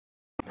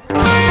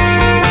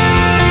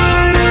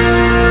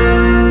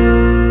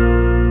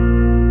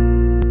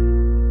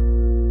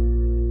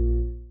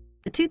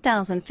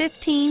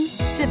2015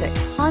 Civic,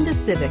 Honda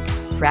Civic.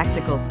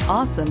 Practical,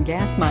 awesome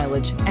gas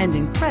mileage, and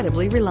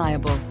incredibly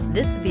reliable.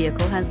 This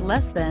vehicle has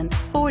less than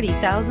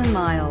 40,000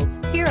 miles.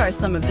 Here are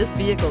some of this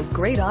vehicle's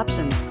great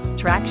options: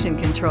 traction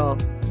control,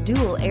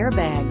 dual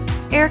airbags,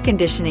 air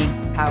conditioning,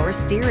 power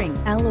steering,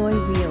 alloy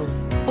wheels,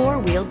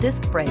 four-wheel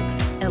disc brakes,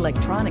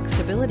 electronic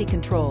stability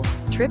control,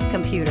 trip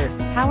computer,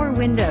 power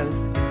windows,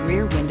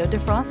 rear window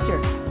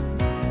defroster.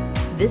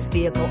 This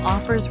vehicle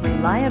offers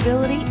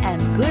reliability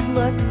and good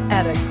looks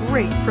at a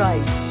great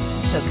price.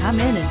 So come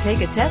in and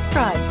take a test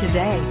drive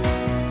today.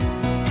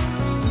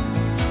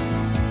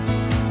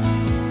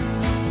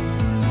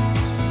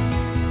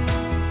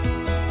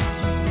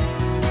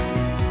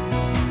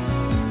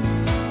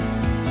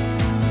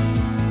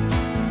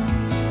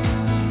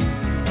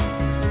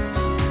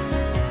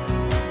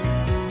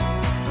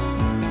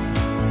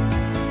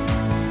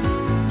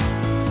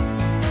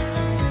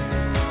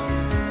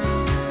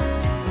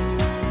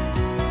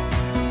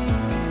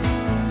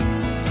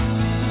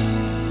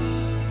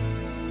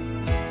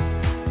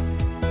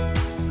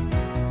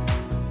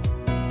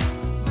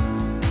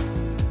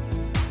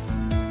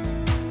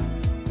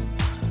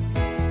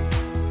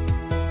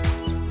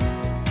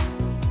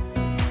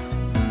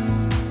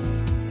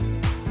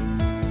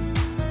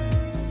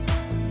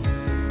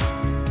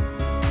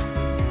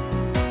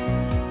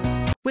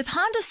 With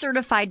Honda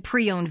certified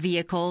pre-owned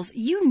vehicles,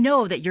 you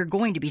know that you're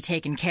going to be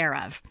taken care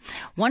of.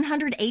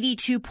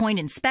 182-point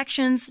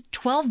inspections,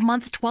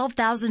 12-month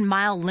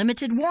 12,000-mile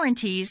limited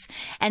warranties,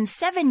 and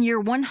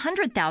 7-year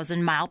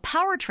 100,000-mile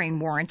powertrain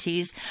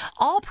warranties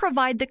all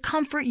provide the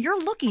comfort you're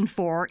looking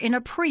for in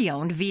a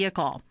pre-owned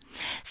vehicle.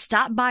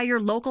 Stop by your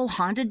local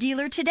Honda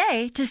dealer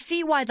today to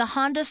see why the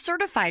Honda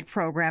certified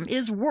program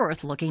is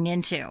worth looking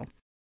into.